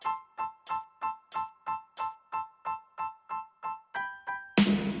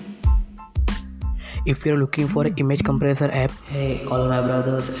If you're looking for an image compressor app, Hey, all my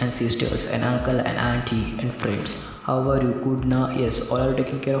brothers and sisters and uncle and auntie and friends. How are you? Good now? Yes, all are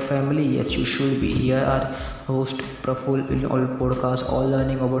taking care of family? Yes, you should be. Here are host Praful in all podcasts, all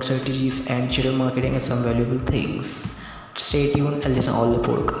learning about strategies and digital marketing and some valuable things. Stay tuned and listen all the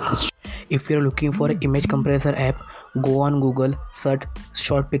podcasts. if you're looking for an image compressor app, go on Google, search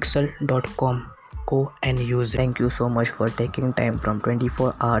shortpixel.com. Go and use it. Thank you so much for taking time from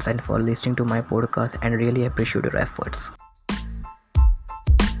 24 hours and for listening to my podcast and really appreciate your efforts.